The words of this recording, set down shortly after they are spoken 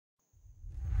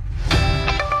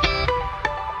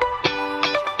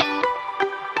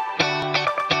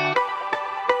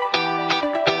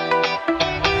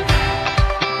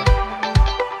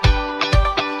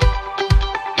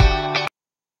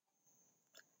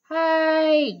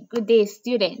Hi, good day,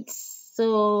 students.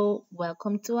 So,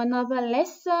 welcome to another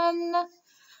lesson.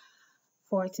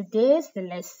 For today's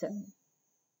lesson,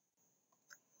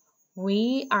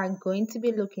 we are going to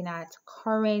be looking at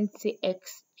currency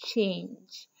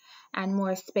exchange, and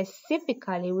more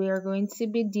specifically, we are going to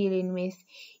be dealing with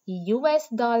US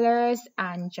dollars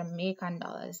and Jamaican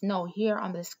dollars. Now, here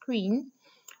on the screen,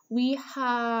 we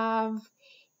have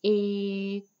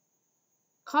a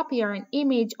copy or an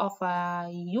image of a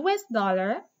US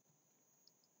dollar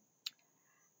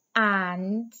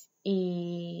and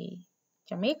a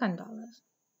Jamaican dollars.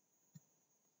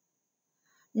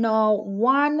 Now,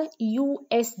 1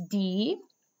 USD,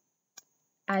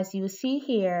 as you see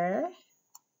here,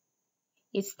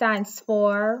 it stands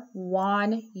for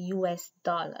 1 US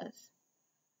dollars.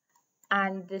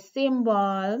 And the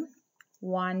symbol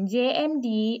 1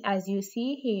 JMD, as you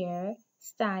see here,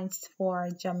 stands for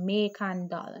Jamaican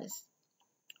dollars.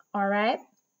 All right.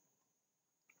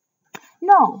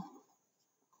 Now,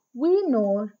 we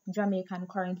know Jamaican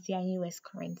currency and US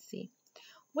currency.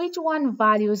 Which one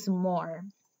values more?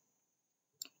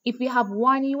 If we have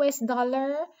 1 US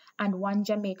dollar and 1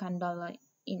 Jamaican dollar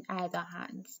in either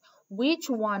hands, which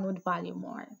one would value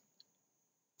more?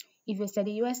 If you say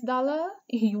the US dollar,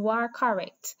 you are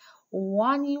correct.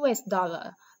 1 US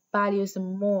dollar values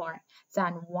more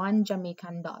than 1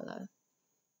 Jamaican dollar.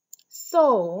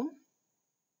 So,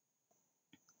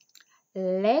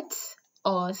 let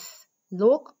us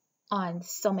look on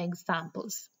some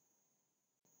examples.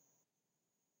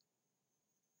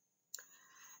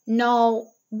 Now,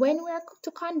 when we are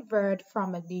to convert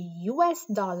from the US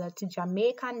dollar to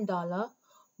Jamaican dollar,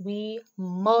 we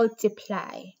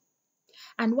multiply.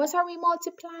 And what are we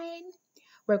multiplying?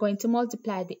 We're going to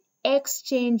multiply the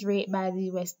exchange rate by the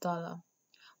US dollar.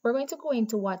 We're going to go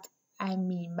into what I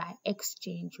mean by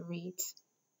exchange rate.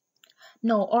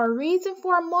 Now, our reason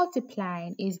for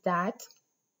multiplying is that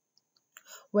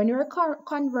when you're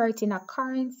converting a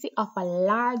currency of a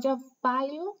larger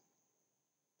value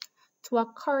to a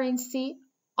currency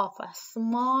of a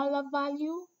smaller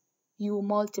value, you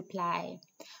multiply.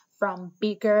 From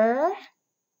bigger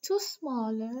to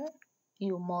smaller,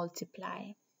 you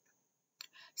multiply.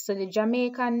 So the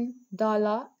Jamaican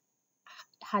dollar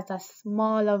has a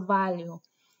smaller value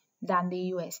than the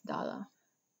US dollar.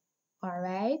 All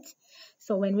right.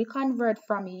 So when we convert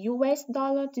from US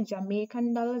dollar to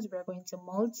Jamaican dollars, we're going to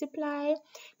multiply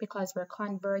because we're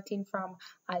converting from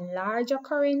a larger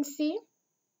currency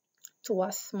to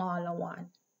a smaller one.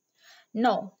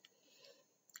 Now,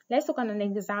 let's look at an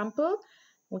example.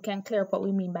 We can clear up what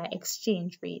we mean by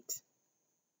exchange rate.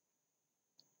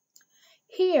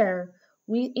 Here,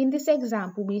 in this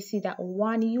example, we see that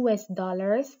 1 US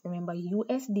dollars, remember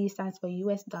USD stands for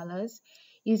US dollars,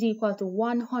 is equal to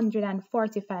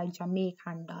 145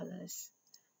 Jamaican dollars.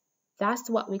 That's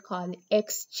what we call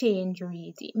exchange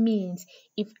rate. It means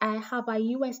if I have a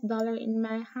US dollar in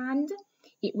my hand,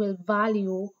 it will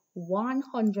value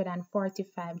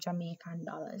 145 Jamaican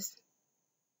dollars.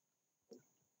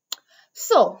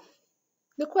 So,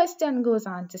 the question goes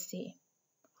on to say,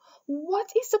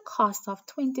 what is the cost of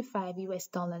 25 US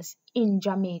dollars in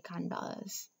Jamaican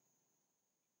dollars?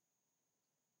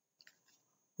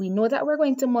 We know that we're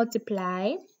going to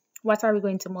multiply. What are we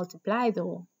going to multiply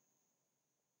though?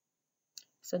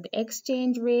 So the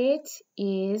exchange rate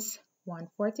is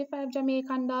 145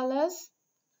 Jamaican dollars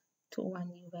to 1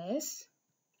 US.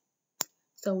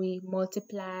 So we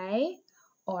multiply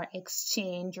our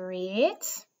exchange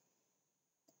rate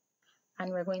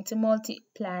and we're going to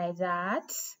multiply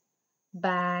that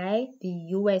by the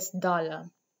US dollar.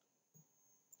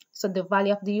 So the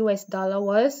value of the US dollar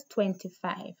was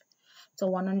 25. So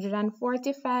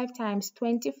 145 times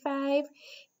 25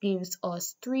 gives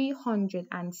us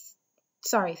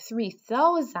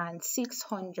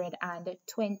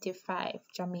 3,625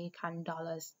 Jamaican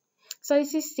dollars. So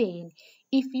this is saying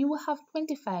if you have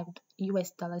 25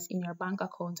 US dollars in your bank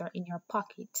account or in your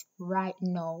pocket right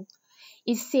now,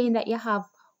 it's saying that you have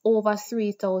over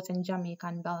 3,000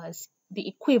 Jamaican dollars, the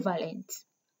equivalent.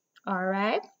 All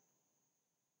right.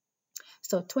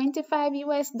 So 25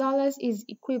 US dollars is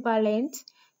equivalent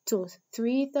to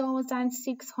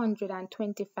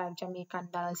 3,625 Jamaican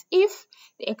dollars if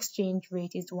the exchange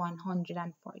rate is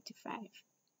 145.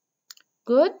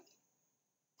 Good.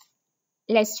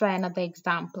 Let's try another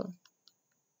example.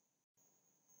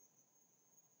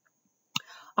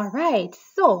 All right.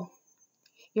 So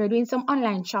you're doing some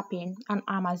online shopping on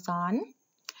Amazon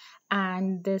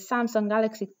and the Samsung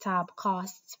Galaxy Tab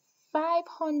costs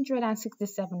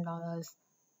 $567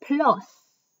 plus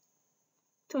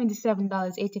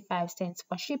 $27.85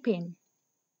 for shipping.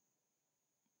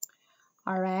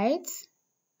 All right.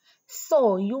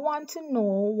 So you want to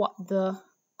know what the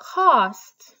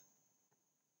cost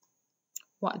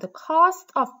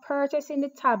of purchasing the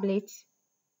tablet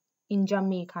in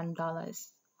Jamaican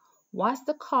dollars. What's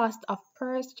the cost of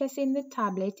purchasing the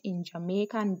tablet in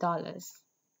Jamaican dollars?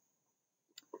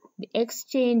 The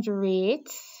exchange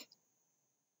rate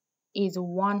is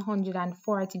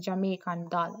 140 Jamaican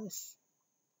dollars.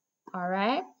 All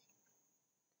right.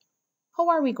 How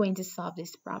are we going to solve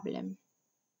this problem?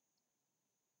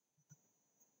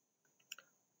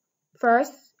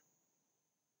 First,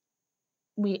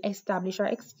 we establish our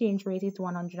exchange rate is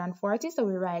 140, so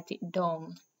we write it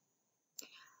down.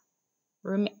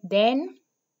 Then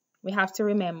we have to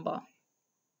remember,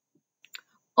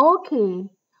 okay,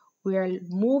 we're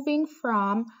moving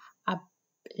from a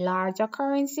larger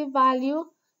currency value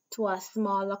to a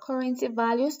smaller currency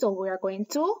value, so we're going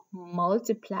to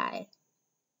multiply.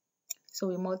 So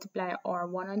we multiply our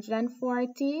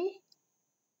 140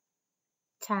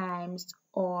 times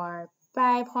our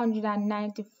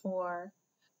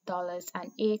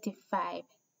 $594.85.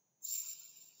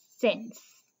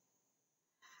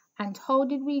 And how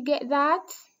did we get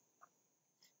that?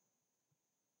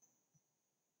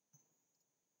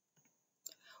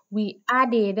 We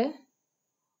added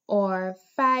our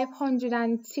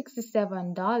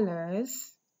 $567,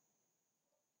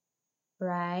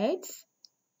 right,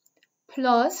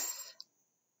 plus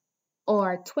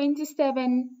or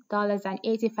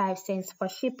 $27.85 for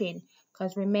shipping,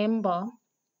 because remember,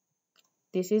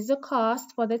 this is the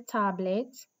cost for the tablet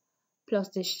plus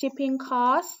the shipping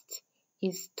cost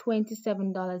is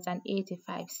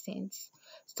 $27.85.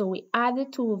 So we add the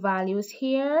two values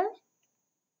here,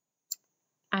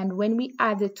 and when we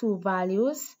add the two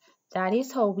values, that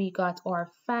is how we got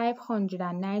our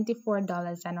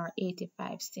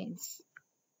 $594.85.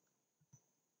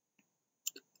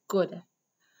 Good.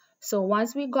 So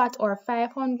once we got our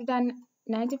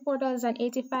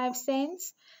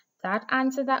 $594.85, that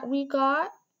answer that we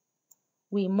got,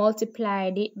 we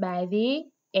multiplied it by the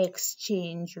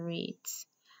exchange rate,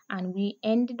 and we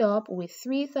ended up with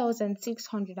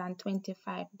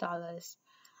 $3,625.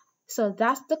 So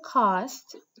that's the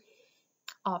cost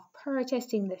of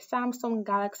purchasing the Samsung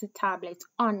Galaxy tablet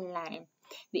online,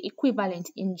 the equivalent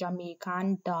in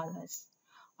Jamaican dollars.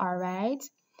 All right.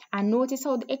 And notice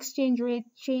how the exchange rate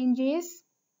changes,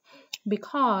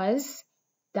 because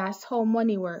that's how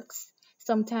money works.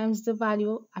 Sometimes the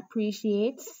value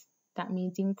appreciates, that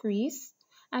means increase,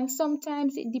 and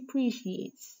sometimes it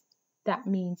depreciates, that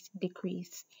means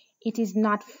decrease. It is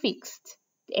not fixed.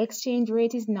 The exchange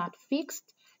rate is not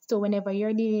fixed. So whenever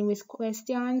you're dealing with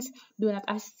questions, do not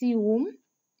assume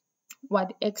what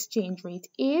the exchange rate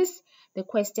is. The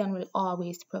question will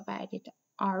always provide it.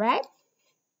 All right.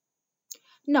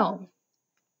 Now,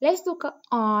 let's look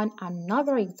on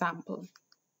another example.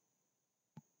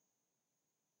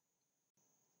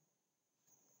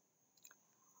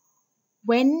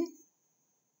 When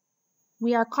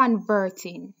we are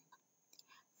converting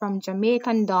from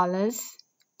Jamaican dollars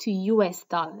to US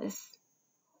dollars,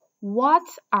 what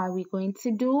are we going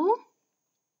to do?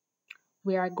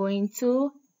 We are going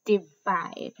to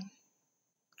divide.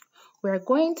 We're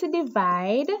going to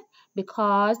divide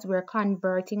because we're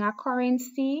converting a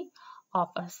currency of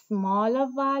a smaller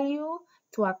value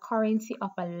to a currency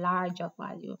of a larger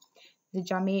value. The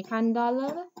Jamaican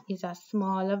dollar is a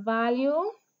smaller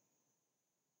value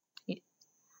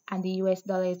and the US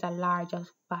dollar is a larger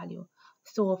value.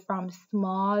 So from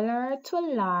smaller to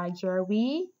larger,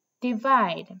 we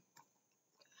divide.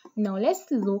 Now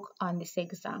let's look on this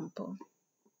example.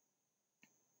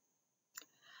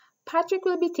 Patrick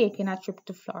will be taking a trip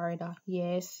to Florida.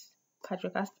 Yes,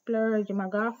 Patrick has splurged. He might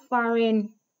go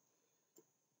foreign.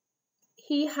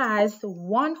 He has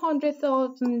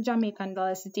 100,000 Jamaican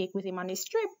dollars to take with him on his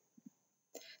trip.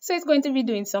 So he's going to be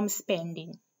doing some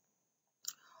spending.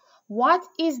 What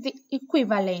is the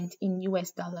equivalent in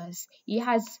US dollars? He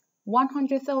has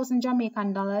 100,000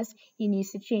 Jamaican dollars. He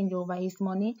needs to change over his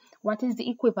money. What is the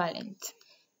equivalent?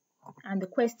 And the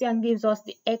question gives us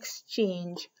the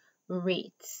exchange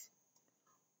rate.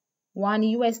 1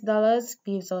 US dollars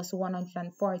gives us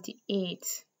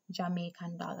 148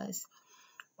 Jamaican dollars.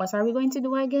 What are we going to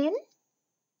do again?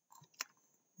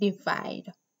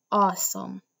 Divide.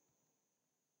 Awesome.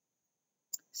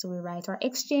 So we write our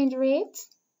exchange rate.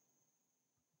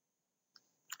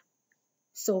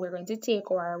 So we're going to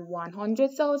take our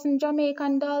 100,000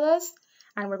 Jamaican dollars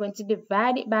and we're going to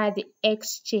divide it by the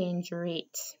exchange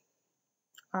rate.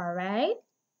 All right.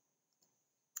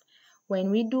 When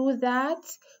we do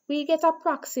that, we get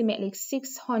approximately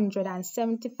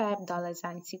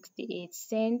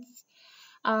 $675.68.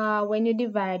 when you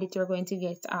divide it, you're going to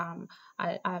get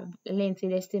a lengthy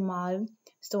decimal.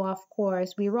 So of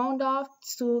course, we round off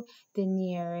to the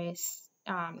nearest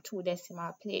two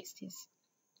decimal places.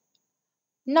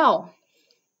 Now,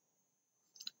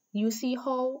 you see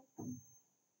how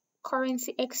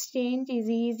currency exchange is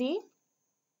easy?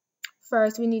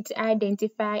 First, we need to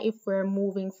identify if we're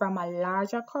moving from a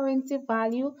larger currency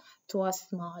value to a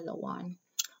smaller one.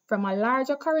 From a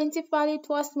larger currency value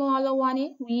to a smaller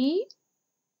one, we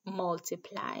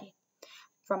multiply.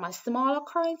 From a smaller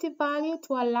currency value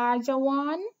to a larger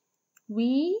one,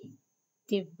 we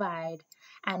divide.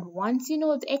 And once you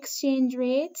know the exchange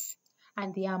rates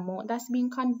and the amount that's being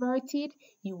converted,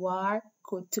 you are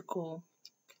good to go.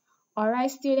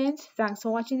 Alright students, thanks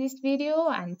for watching this video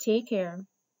and take care.